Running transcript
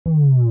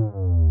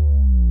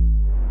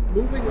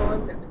Moving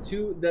on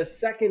to the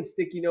second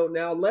sticky note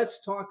now,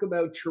 let's talk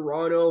about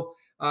Toronto.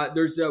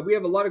 We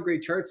have a lot of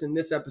great charts in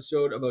this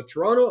episode about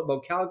Toronto,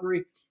 about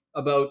Calgary,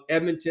 about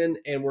Edmonton,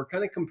 and we're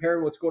kind of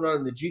comparing what's going on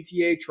in the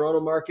GTA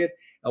Toronto market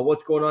and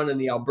what's going on in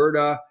the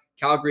Alberta,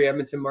 Calgary,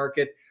 Edmonton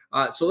market.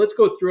 So let's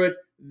go through it.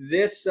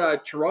 This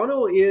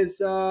Toronto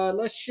is,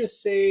 let's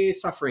just say,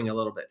 suffering a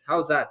little bit.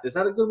 How's that? Is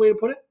that a good way to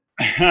put it?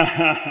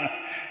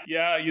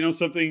 Yeah,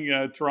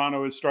 something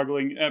Toronto is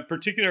struggling,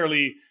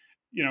 particularly,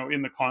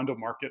 in the condo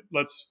market.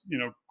 Let's,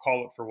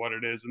 call it for what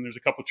it is. And there's a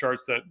couple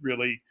charts that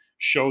really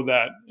show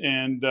that.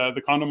 And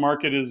the condo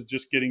market is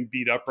just getting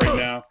beat up right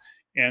now.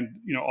 And,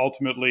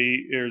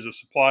 ultimately there's a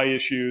supply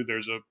issue.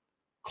 There's a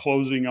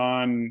closing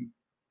on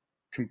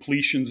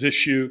completions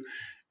issue.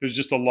 There's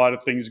just a lot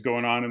of things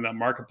going on in that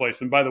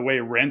marketplace. And by the way,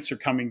 rents are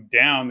coming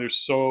down. There's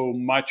so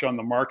much on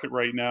the market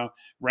right now.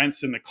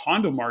 Rents in the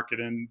condo market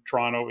in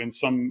Toronto, in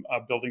some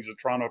buildings in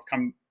Toronto, have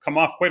come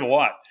off quite a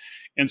lot.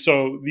 And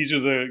so these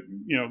are the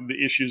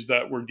issues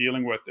that we're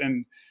dealing with.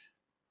 And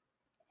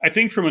I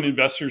think from an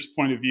investor's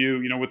point of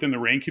view, within the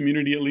REIN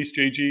community, at least,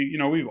 JG,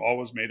 we've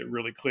always made it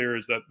really clear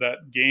is that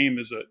game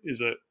is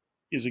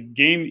a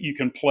game you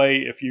can play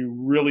if you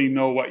really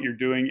know what you're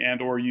doing,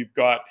 and or you've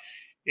got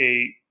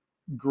a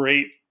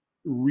great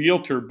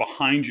realtor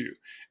behind you.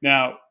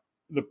 Now,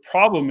 the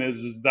problem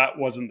is that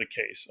wasn't the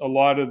case. A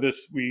lot of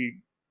this, we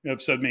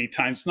have said many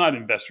times, not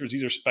investors,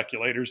 these are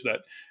speculators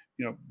that,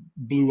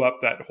 blew up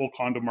that whole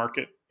condo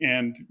market.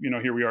 And,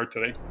 here we are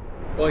today.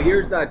 Well,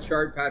 here's that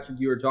chart, Patrick,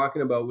 you were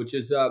talking about, which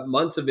is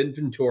months of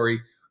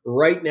inventory.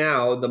 Right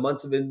now, the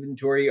months of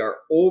inventory are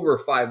over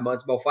 5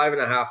 months, about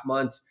 5.5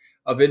 months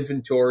of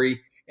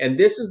inventory. And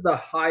this is the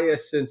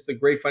highest since the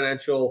great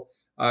financial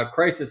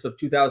crisis of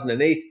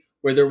 2008,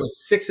 where there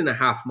was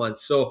 6.5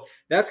 months. So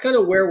that's kind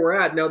of where we're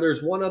at. Now,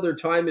 there's one other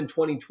time in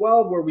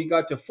 2012 where we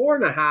got to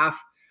 4.5.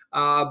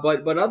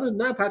 But other than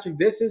that, Patrick,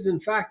 this is in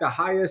fact the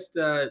highest,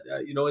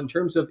 in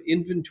terms of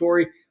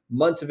inventory,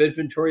 months of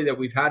inventory that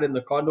we've had in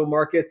the condo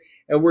market.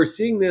 And we're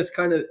seeing this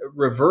kind of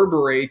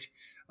reverberate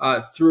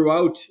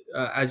throughout,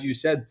 as you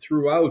said,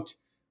 throughout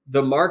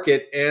the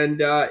market.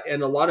 And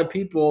a lot of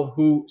people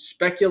who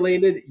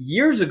speculated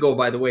years ago,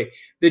 by the way,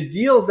 the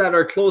deals that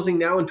are closing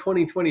now in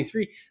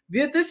 2023,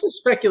 this is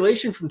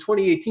speculation from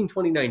 2018,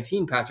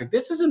 2019, Patrick.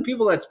 This isn't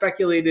people that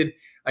speculated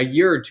a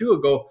year or two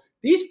ago.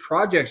 These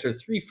projects are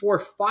 3, 4,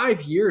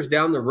 5 years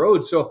down the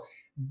road. So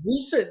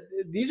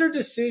these are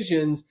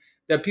decisions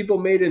that people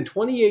made in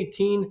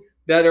 2018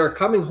 that are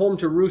coming home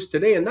to roost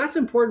today. And that's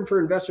important for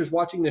investors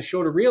watching this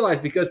show to realize,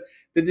 because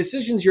the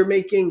decisions you're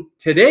making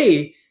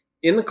today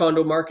in the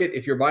condo market,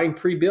 if you're buying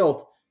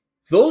pre-built,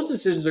 those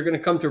decisions are going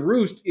to come to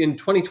roost in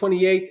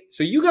 2028.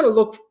 So you got to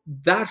look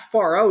that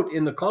far out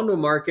in the condo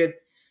market.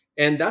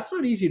 And that's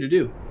not easy to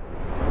do.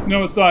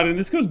 No, it's not. And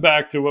this goes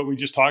back to what we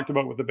just talked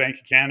about with the Bank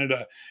of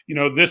Canada.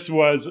 This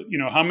was,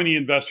 how many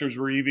investors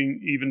were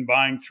even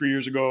buying 3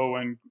 years ago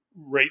when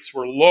rates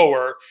were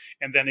lower.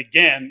 And then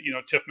again,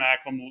 Tiff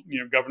Macklem,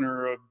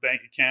 governor of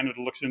Bank of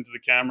Canada, looks into the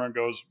camera and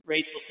goes,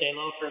 rates will stay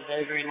low for a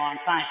very, very long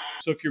time.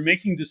 So if you're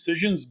making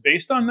decisions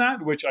based on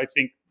that, which I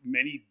think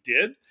many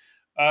did,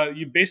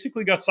 you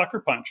basically got sucker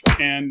punched.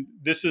 And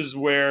this is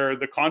where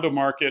the condo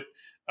market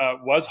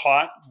was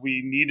hot.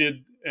 We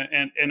needed,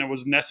 and it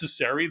was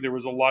necessary. There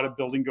was a lot of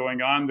building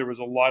going on. There was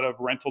a lot of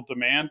rental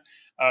demand.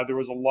 There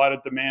was a lot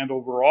of demand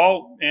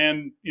overall.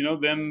 And,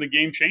 then the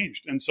game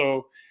changed. And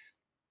so,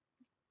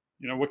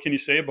 what can you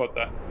say about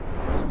that?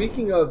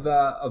 Speaking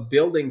of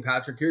building,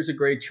 Patrick, here's a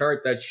great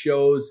chart that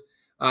shows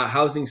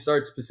housing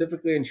starts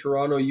specifically in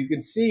Toronto. You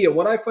can see,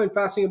 what I find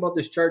fascinating about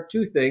this chart,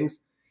 two things,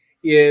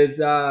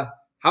 is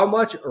how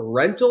much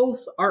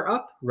rentals are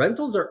up.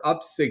 Rentals are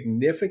up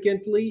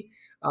significantly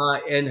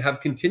and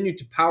have continued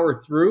to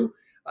power through.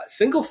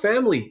 Single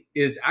family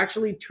is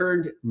actually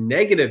turned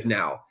negative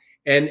now.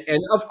 And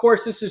of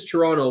course, this is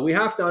Toronto. We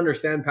have to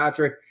understand,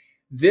 Patrick,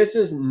 this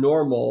is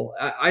normal.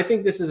 I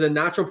think this is a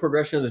natural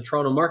progression of the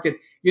Toronto market.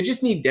 You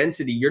just need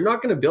density. You're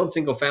not going to build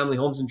single family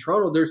homes in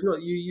Toronto. There's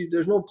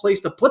no place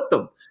to put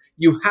them.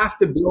 You have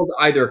to build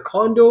either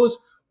condos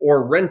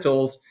or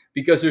rentals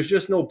because there's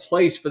just no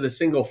place for the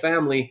single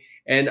family.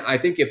 And I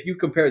think if you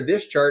compare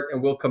this chart,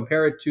 and we'll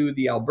compare it to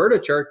the Alberta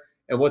chart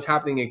and what's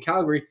happening in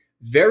Calgary,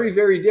 very,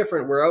 very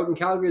different. We're out in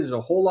Calgary. There's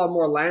a whole lot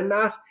more land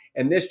mass.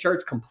 And this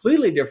chart's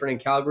completely different in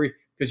Calgary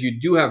because you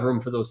do have room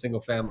for those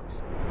single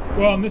families.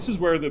 Well, and this is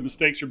where the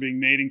mistakes are being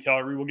made in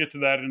Calgary. We'll get to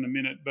that in a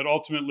minute. But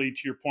ultimately,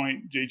 to your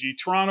point, JG,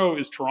 Toronto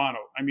is Toronto.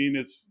 I mean,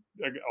 it's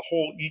a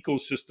whole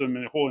ecosystem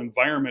and a whole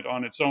environment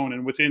on its own.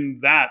 And within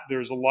that,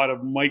 there's a lot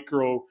of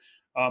micro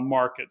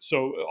markets.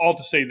 So all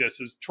to say this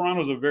is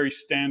Toronto's a very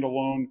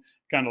standalone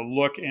kind of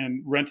look,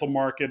 and rental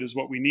market is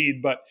what we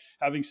need. But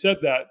having said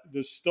that,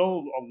 there's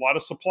still a lot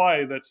of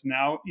supply that's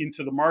now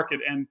into the market.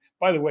 And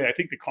by the way, I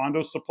think the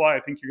condo supply, I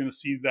think you're going to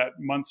see that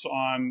months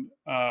on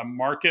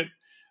market,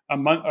 a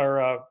month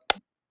or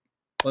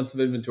Months of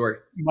inventory.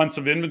 Months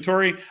of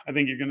inventory. I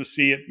think you're going to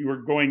see it. We're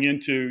going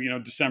into,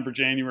 December,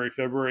 January,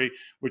 February,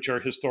 which are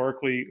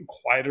historically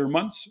quieter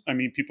months. I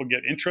mean, people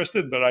get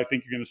interested, but I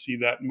think you're going to see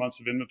that months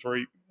of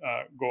inventory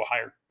go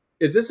higher.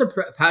 Is this a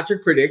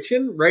Patrick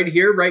prediction right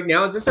here, right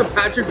now? Is this a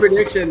Patrick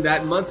prediction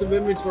that months of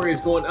inventory is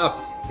going up?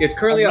 It's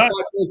currently at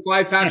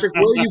 5.5. Patrick,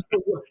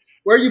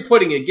 where are you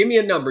putting it? Give me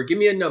a number. Give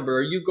me a number.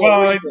 Are you going?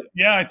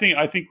 Well,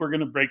 I think we're going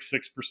to break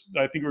 6%.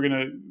 I think we're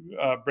going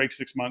to break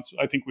 6 months.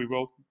 I think we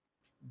will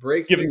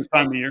break given the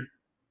time of year.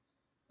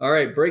 All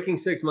right, breaking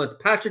 6 months.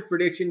 Patrick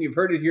prediction. You've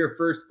heard it here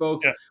first,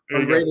 folks. Yeah,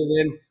 We're rated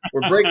in.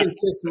 We're breaking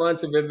 6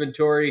 months of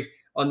inventory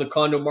on the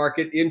condo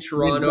market in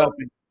Toronto.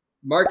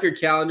 Mark your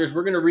calendars.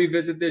 We're going to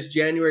revisit this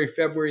January,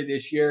 February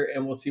this year,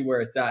 and we'll see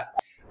where it's at.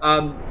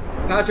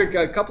 Patrick,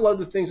 a couple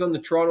other things on the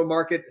Toronto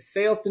market.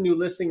 Sales to new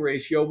listing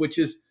ratio, which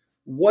is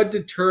what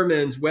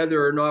determines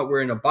whether or not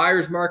we're in a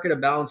buyer's market, a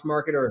balanced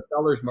market, or a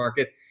seller's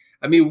market.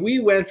 I mean, we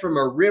went from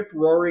a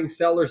rip-roaring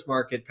seller's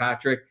market,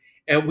 Patrick,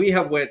 and we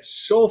have went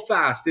so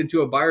fast into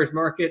a buyer's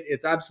market.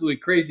 It's absolutely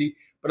crazy.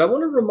 But I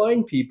want to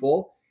remind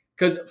people,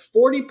 because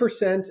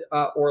 40%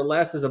 or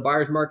less is a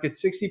buyer's market,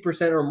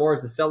 60% or more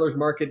is a seller's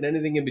market, and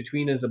anything in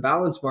between is a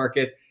balanced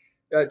market.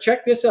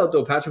 Check this out,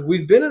 though, Patrick.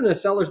 We've been in a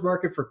seller's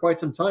market for quite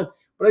some time,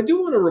 but I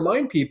do want to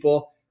remind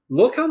people,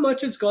 look how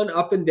much it's gone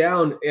up and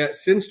down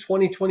since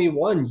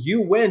 2021.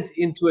 You went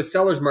into a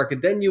seller's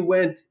market, then you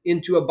went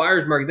into a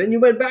buyer's market, then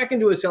you went back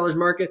into a seller's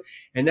market,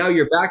 and now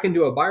you're back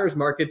into a buyer's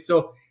market.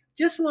 So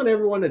just want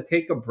everyone to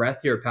take a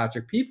breath here,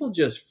 Patrick. People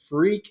just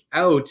freak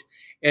out,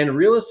 and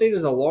real estate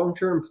is a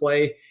long-term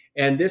play,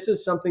 and this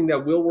is something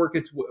that will work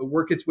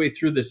its way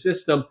through the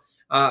system.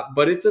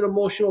 But it's an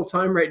emotional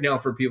time right now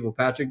for people,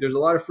 Patrick. There's a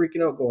lot of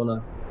freaking out going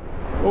on.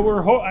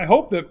 Well, I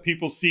hope that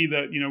people see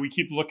that, we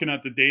keep looking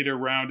at the data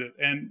around it.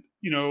 And,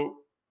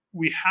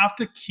 we have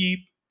to keep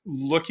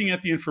looking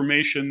at the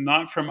information,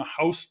 not from a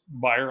house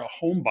buyer, a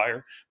home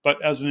buyer, but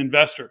as an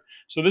investor.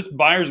 So this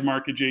buyer's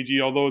market,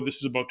 JG, although this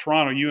is about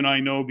Toronto, you and I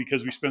know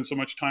because we spend so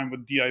much time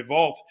with DI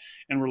Vault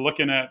and we're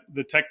looking at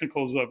the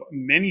technicals of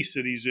many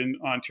cities in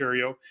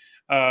Ontario,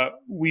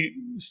 we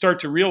start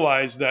to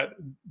realize that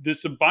this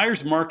is a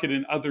buyer's market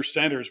in other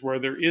centers where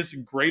there is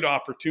great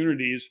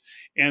opportunities.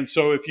 And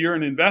so if you're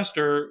an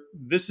investor,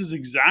 this is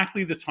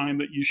exactly the time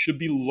that you should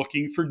be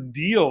looking for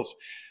deals.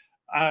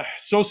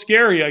 So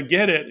scary, I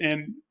get it,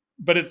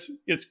 but it's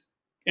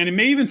and it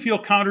may even feel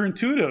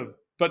counterintuitive.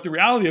 But the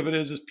reality of it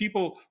is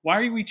people,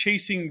 why are we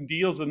chasing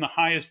deals in the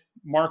highest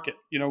market?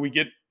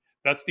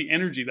 That's the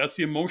energy, that's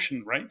the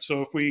emotion, right?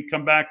 So if we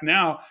come back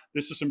now,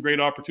 this is some great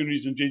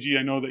opportunities. And JG,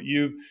 I know that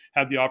you've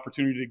had the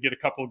opportunity to get a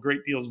couple of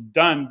great deals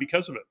done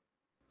because of it.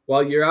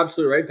 Well, you're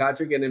absolutely right,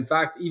 Patrick. And in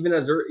fact, even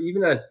as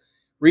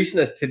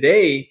recent as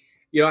today,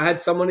 I had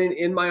someone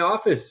in my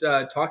office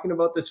talking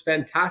about this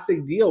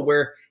fantastic deal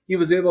where he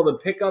was able to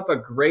pick up a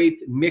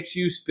great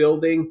mixed-use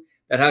building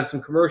that had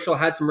some commercial,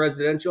 had some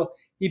residential.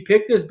 He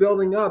picked this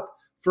building up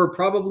for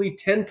probably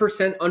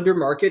 10% under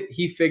market.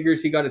 He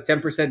figures he got a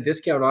 10%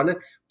 discount on it.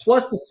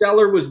 Plus, the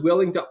seller was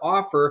willing to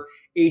offer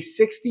a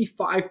 65%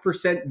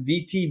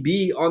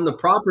 VTB on the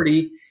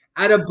property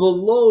at a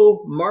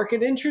below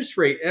market interest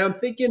rate. And I'm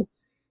thinking,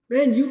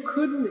 man, you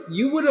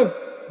would have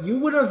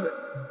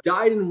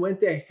died and went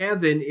to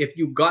heaven if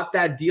you got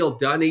that deal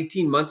done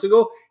 18 months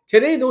ago.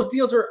 Today, those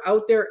deals are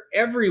out there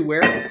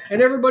everywhere,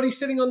 and everybody's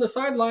sitting on the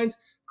sidelines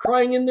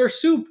crying in their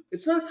soup.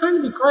 It's not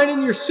time to be crying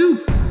in your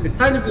soup. It's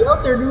time to be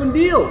out there doing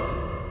deals.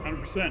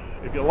 100%.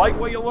 If you like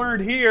what you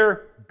learned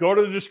here, go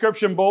to the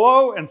description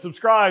below and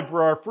subscribe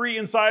for our free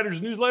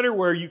Insiders newsletter,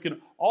 where you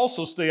can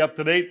also stay up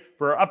to date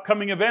for our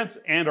upcoming events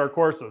and our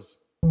courses.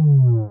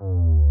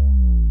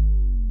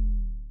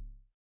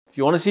 If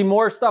you want to see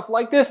more stuff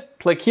like this,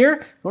 click here.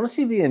 If you want to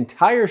see the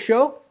entire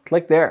show,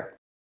 click there.